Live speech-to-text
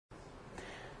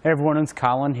Hey everyone, it's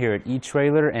Collin here at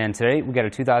eTrailer, and today we got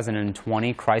a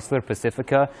 2020 Chrysler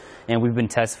Pacifica, and we've been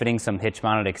test fitting some hitch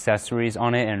mounted accessories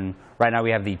on it, and right now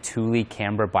we have the Thule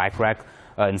Camber bike rack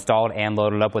installed and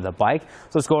loaded up with a bike.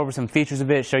 So let's go over some features of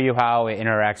it, show you how it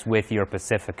interacts with your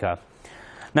Pacifica.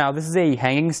 Now this is a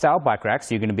hanging style bike rack,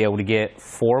 so you're going to be able to get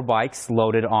 4 bikes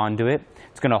loaded onto it.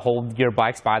 It's going to hold your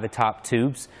bikes by the top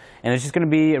tubes, and it's just going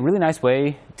to be a really nice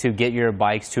way to get your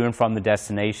bikes to and from the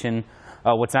destination.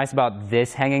 What's nice about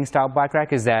this hanging style bike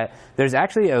rack is that there's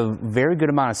actually a very good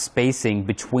amount of spacing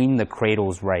between the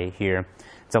cradles right here.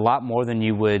 It's a lot more than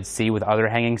you would see with other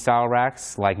hanging style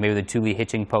racks, like maybe the Thule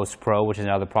Hitching Post Pro, which is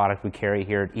another product we carry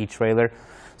here at eTrailer.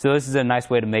 So this is a nice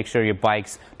way to make sure your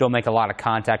bikes don't make a lot of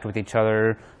contact with each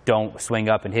other, don't swing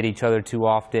up and hit each other too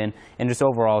often, and just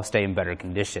overall stay in better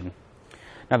condition.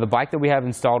 Now the bike that we have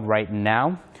installed right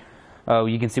now,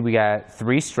 you can see we got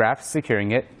 3 straps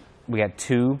securing it. We got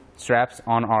 2 straps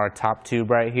on our top tube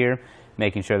right here,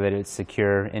 making sure that it's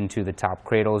secure into the top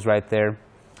cradles right there.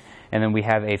 And then we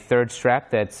have a 3rd strap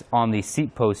that's on the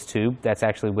seat post tube that's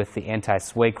actually with the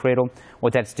anti-sway cradle.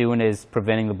 What that's doing is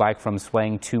preventing the bike from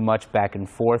swaying too much back and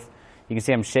forth. You can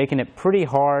see I'm shaking it pretty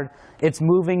hard. It's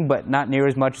moving, but not near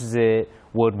as much as it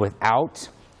would without.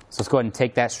 So let's go ahead and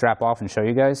take that strap off and show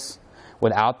you guys.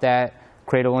 Without that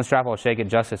cradle and strap, I'll shake it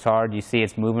just as hard. You see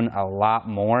it's moving a lot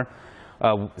more.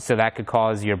 So that could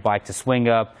cause your bike to swing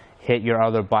up, hit your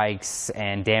other bikes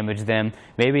and damage them.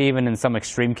 Maybe even in some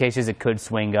extreme cases it could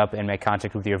swing up and make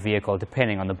contact with your vehicle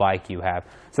depending on the bike you have.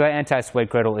 So that anti-sway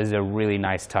cradle is a really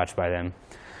nice touch by them.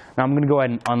 Now I'm going to go ahead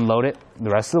and unload it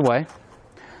the rest of the way.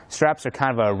 Straps are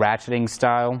kind of a ratcheting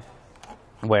style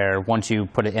where once you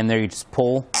put it in there you just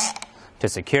pull to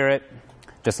secure it,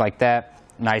 just like that.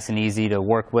 Nice and easy to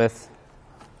work with.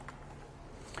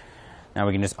 Now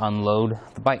we can just unload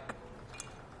the bike.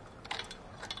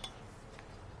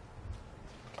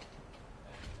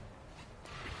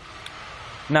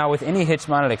 Now with any hitch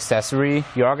mounted accessory,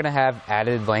 you are going to have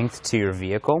added length to your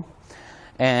vehicle.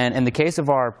 And in the case of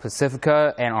our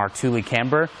Pacifica and our Thule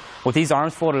Camber, with these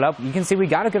arms folded up, you can see we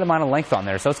got a good amount of length on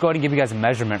there. So let's go ahead and give you guys a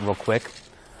measurement real quick.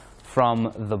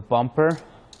 From the bumper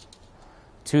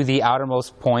to the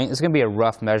outermost point, it's going to be a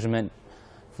rough measurement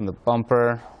from the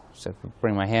bumper. Just have to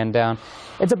bring my hand down.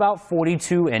 It's about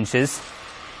 42 inches.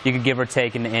 You could give or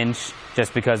take an inch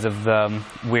just because of the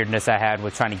weirdness I had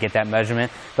with trying to get that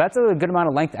measurement. But that's a good amount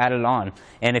of length added on.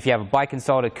 And if you have a bike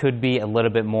installed, it could be a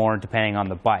little bit more depending on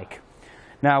the bike.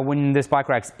 Now, when this bike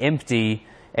rack's empty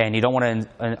and you don't want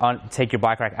to take your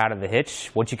bike rack out of the hitch,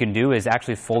 what you can do is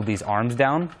actually fold these arms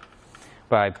down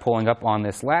by pulling up on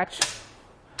this latch.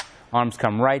 Arms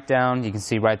come right down. You can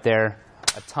see right there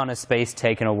a ton of space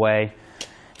taken away.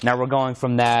 Now we're going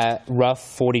from that rough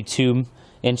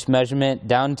 42-inch measurement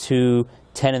down to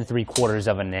 10 3/4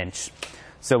 of an inch.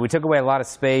 So we took away a lot of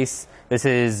space. This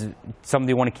is something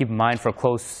you want to keep in mind for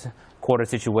close quarter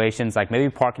situations, like maybe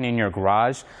parking in your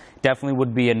garage. Definitely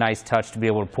would be a nice touch to be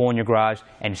able to pull in your garage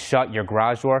and shut your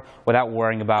garage door without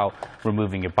worrying about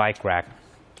removing your bike rack.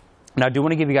 Now I do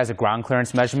want to give you guys a ground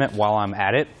clearance measurement while I'm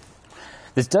at it.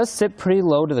 This does sit pretty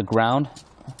low to the ground.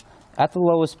 At the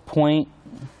lowest point,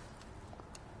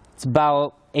 it's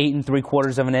about 8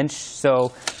 3/4 of an inch,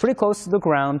 so pretty close to the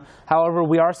ground. However,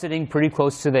 we are sitting pretty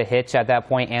close to the hitch at that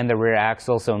point and the rear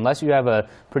axle, so unless you have a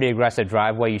pretty aggressive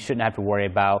driveway, you shouldn't have to worry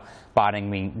about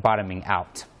bottoming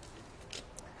out.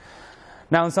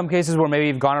 Now in some cases where maybe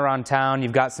you've gone around town,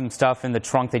 you've got some stuff in the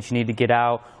trunk that you need to get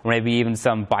out, or maybe even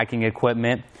some biking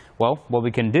equipment, well, what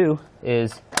we can do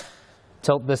is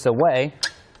tilt this away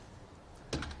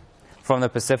from the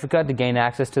Pacifica to gain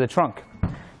access to the trunk.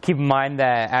 Keep in mind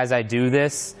that as I do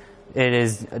this, it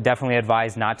is definitely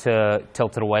advised not to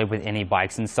tilt it away with any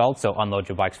bikes installed, so unload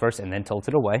your bikes first and then tilt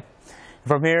it away.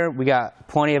 From here, we got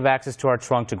plenty of access to our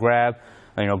trunk to grab,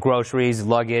 groceries,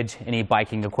 luggage, any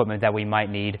biking equipment that we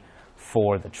might need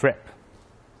for the trip.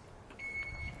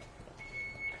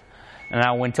 And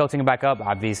now when tilting it back up,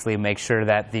 obviously make sure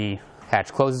that the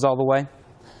hatch closes all the way.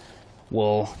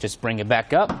 We'll just bring it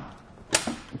back up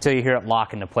until you hear it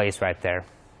lock into place right there.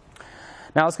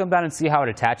 Now let's come down and see how it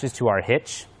attaches to our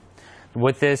hitch.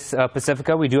 With this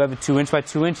Pacifica, we do have a 2-inch by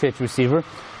 2-inch hitch receiver.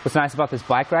 What's nice about this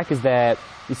bike rack is that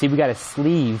you see we got a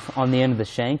sleeve on the end of the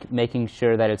shank, making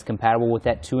sure that it's compatible with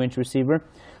that 2-inch receiver.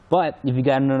 But if you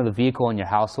got another vehicle in your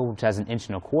household which has an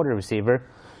 1 1/4 receiver,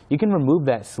 you can remove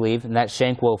that sleeve and that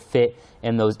shank will fit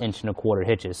in those 1 1/4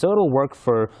 hitches. So it'll work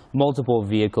for multiple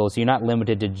vehicles. You're not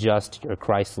limited to just your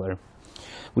Chrysler.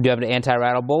 We do have an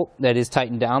anti-rattle bolt that is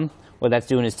tightened down. What that's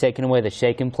doing is taking away the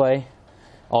shake and play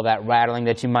all that rattling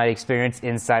that you might experience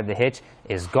inside the hitch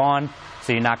is gone,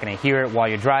 so you're not going to hear it while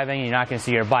you're driving. You're not going to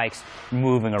see your bikes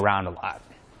moving around a lot.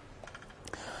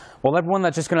 Well, everyone,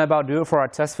 that's just going to about do it for our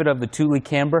test fit of the Thule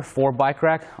Camber 4 bike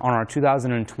rack on our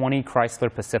 2020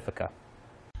 Chrysler Pacifica.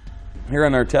 Here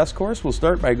on our test course, we'll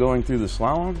start by going through the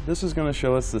slalom. This is going to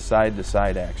show us the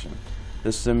side-to-side action.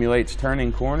 This simulates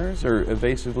turning corners or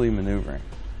evasively maneuvering.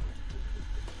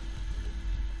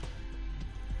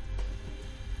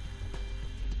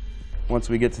 Once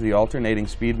we get to the alternating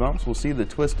speed bumps, we'll see the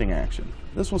twisting action.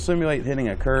 This will simulate hitting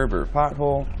a curb or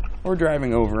pothole or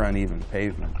driving over uneven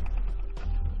pavement.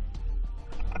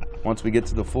 Once we get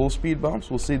to the full speed bumps,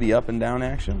 we'll see the up and down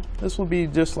action. This will be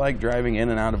just like driving in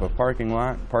and out of a parking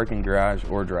lot, parking garage,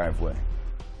 or driveway.